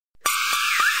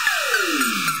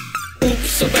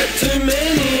Oops, I bet too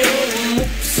many of them.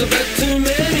 Oops, I bet too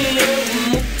many of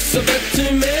them. Oops, I bet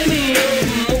too many of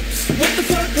them. Oops, what the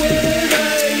fuck were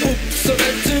they? Oops, I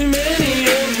bet too many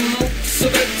of them. Oops, I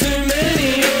bet too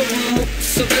many of them.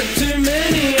 Oops, I bet too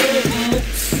many of them.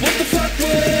 Oops, what the fuck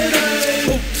were they?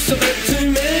 Oops, I bet too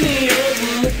many of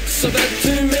them. Oops, I bet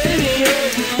too many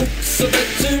of them. Oops, I bet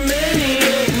too many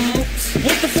of them. Oops,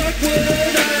 what the fuck were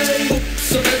they?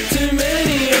 Oops, I bet too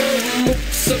many of them.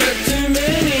 Oops, I bet too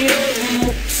many of them.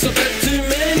 Oops, I bet too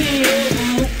many of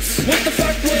them. Oops, what the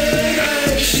fuck were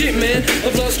they? Shit, man,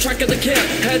 I've lost track of the count.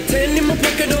 Had 10 in my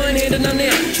pocket, I ain't handed none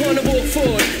out. Trying to walk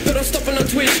forward, but I'm stopping on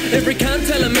twitch. Every cunt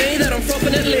telling me that I'm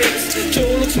frothing at lips. Jaw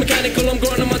looks mechanical, I'm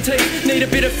grinding my teeth. Need a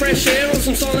bit of fresh air or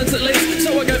some silence at least.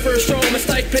 So I go for a stroll,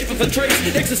 mistake people for trees.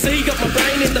 Ecstasy got my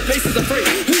brain into pieces of free.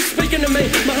 Who's speaking to me?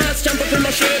 My heart's jumping through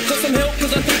my shirt. Got some help,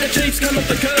 cause I think the Chiefs coming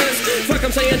for curse. Fuck,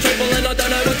 I'm saying triple and I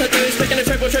don't know what to do. Speaking of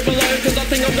triple low, cause I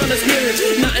think I'm gonna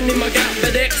spew. Nothing in my gut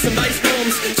but X and bass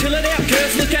bombs. Chill it out,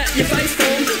 curse, look at your face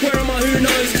form. Where am I? Who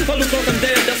knows? I look like I'm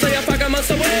dead. I say I fuck, I must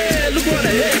swear. Look what I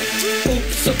hit.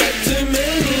 Oops, I bet too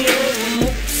many of them.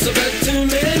 Oops, I bet too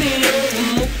many of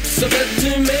them. Oops, I bet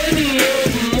too many of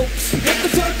them. Oops, what the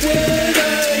fuck were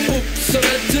they? Oops, I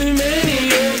bet too many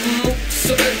of them. Oops,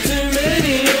 I bet too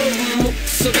many of them.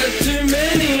 Oops, I bet too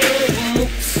many of them.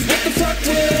 Oops, what the fuck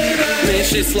were they? Man,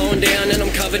 shit's slowing down and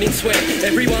I'm covered in sweat.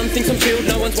 Everyone thinks I'm chilled,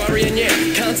 no one's worrying yet.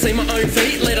 Can't see my own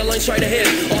feet, let alone straight ahead.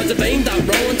 Eyes are beamed up,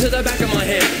 rolling to the back of my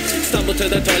head. Stumble to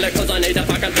the toilet cause I need a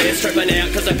fucking piss. Tripping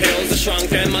out cause the pills are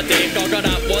shrunk and my dick. I got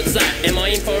up, what's that? Am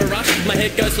I in for a rush? My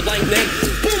head goes to blank then.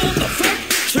 Boom, what the fuck?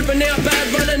 Tripping out bad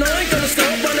running, I ain't gonna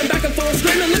stop. Running back and forth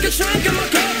screaming, look at shrunk in my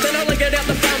cup. Then I lick it out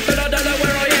the front but I don't know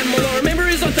where I am. All I remember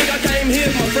is I think I came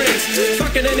here with my friends.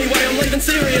 Fucking anyway, I'm leaving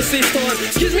serious this time.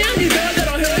 Excuse me, aren't you guys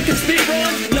that I heard can spit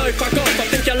rhyme? No, fuck off,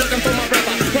 I think you're looking for my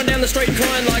brother. Run down the street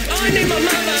crying like, I need my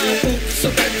mother. Oops,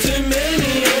 I bet too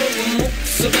many of them.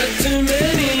 Oops, I bet too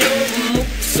many of them.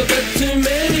 Oops, I bet too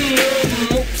many of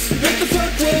them. Oops, what the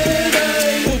fuck were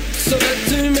they? Oops, I bet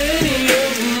too many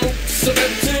of them. Oops, I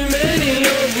bet too many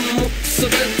of them. Oops, I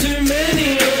bet too many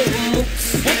of them. Oops,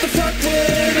 what the fuck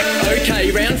were they?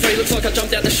 Okay, round 3 looks like I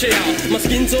jumped out the shower. My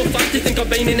skin's all fucked, you think I've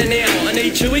been in an hour. I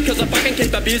need chewy cause I fucking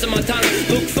keep abusing my tongue.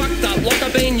 Look fucked up like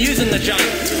I've been using the junk.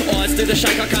 Eyes do the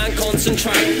shake, I can't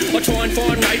concentrate. I try and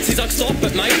find mates, he's like stop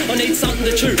it mate. I need something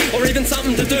to chew, or even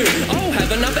something to do. I'll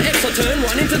have another X, I turn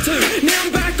 1 into 2. Now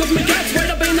I'm back off my guts, where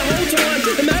I've been the whole time.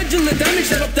 Imagine the damage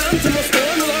that I've done to my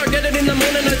spine. Will I get it in the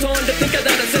morning, no time to think of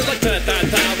that. It says like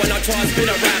when I try to spit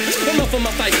a rap. I'm off on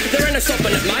my face, there ain't no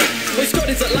stopping it mate. Well Scott,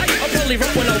 is it late? I'll probably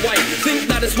rock when I wait. Think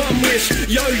that is one wish,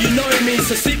 yo you know me.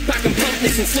 So sit back and pump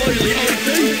this and slowly OD.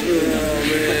 Oh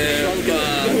man,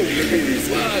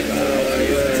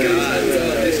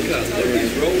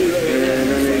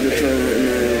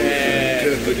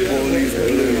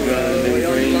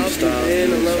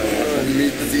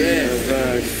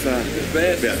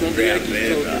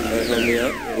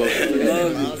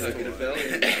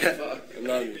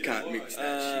 Can't mix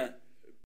that shit.